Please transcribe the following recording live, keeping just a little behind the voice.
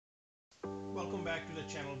Welcome back to the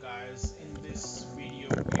channel, guys. In this video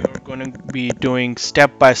we are going to be doing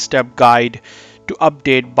step-by-step guide to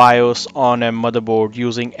update BIOS on a motherboard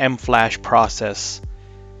using MFlash process.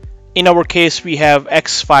 In our case we have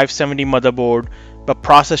X570 motherboard, but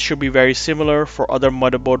process should be very similar for other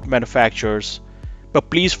motherboard manufacturers.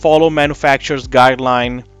 But please follow manufacturer's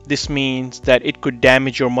guideline. This means that it could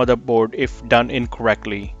damage your motherboard if done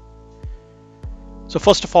incorrectly. So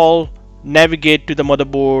first of all, navigate to the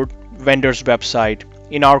motherboard vendor's website.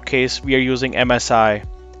 In our case we are using MSI,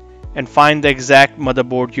 and find the exact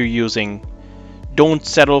motherboard you're using. Don't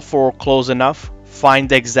settle for close enough, find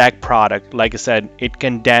the exact product. Like I said, it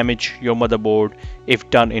can damage your motherboard if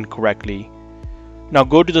done incorrectly. Now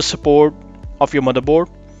go to the support of your motherboard,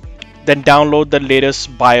 then download the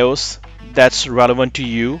latest BIOS that's relevant to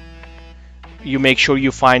you. You make sure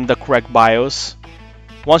you find the correct BIOS.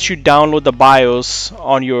 Once you download the BIOS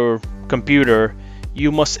on your computer, you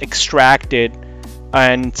must extract it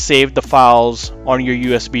and save the files on your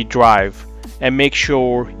USB drive, and make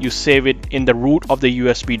sure you save it in the root of the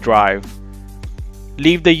USB drive.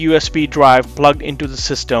 Leave the USB drive plugged into the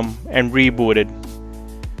system and reboot it.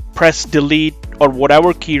 Press delete or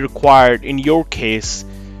whatever key required in your case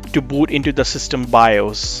to boot into the system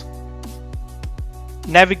BIOS.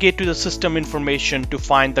 Navigate to the system information to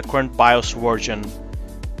find the current BIOS version.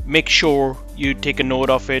 Make sure you take a note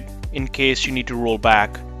of it in case you need to roll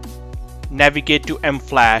back. Navigate to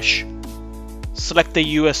MFlash. Select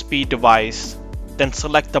the USB device, then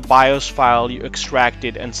select the BIOS file you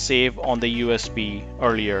extracted and save on the USB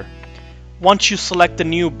earlier. Once you select the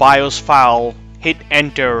new BIOS file, hit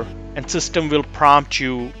enter and system will prompt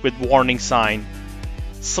you with warning sign.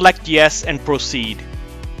 Select yes and proceed.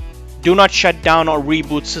 Do not shut down or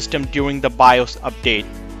reboot system during the BIOS update.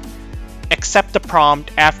 Accept the prompt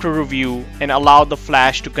after review and allow the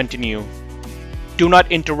flash to continue. Do not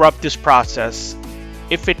interrupt this process.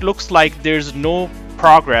 If it looks like there's no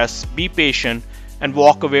progress, be patient and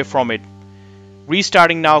walk away from it.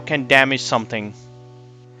 Restarting now can damage something.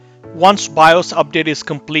 Once BIOS update is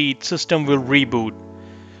complete, system will reboot.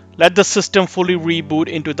 Let the system fully reboot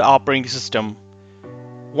into the operating system.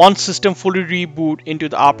 Once system fully reboot into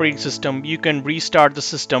the operating system, you can restart the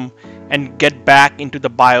system and get back into the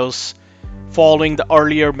BIOS following the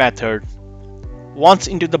earlier method. Once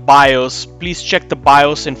into the BIOS, please check the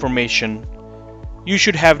BIOS information. You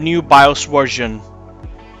should have new BIOS version.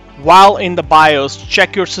 While in the BIOS,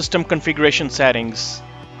 check your system configuration settings.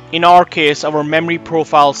 In our case, our memory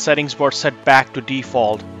profile settings were set back to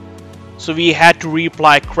default, so we had to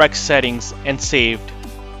reapply correct settings and saved.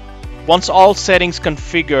 Once all settings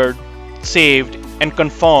configured, saved, and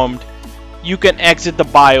confirmed, you can exit the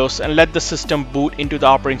BIOS and let the system boot into the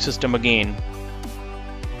operating system again.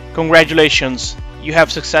 Congratulations, you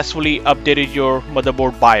have successfully updated your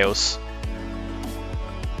motherboard BIOS.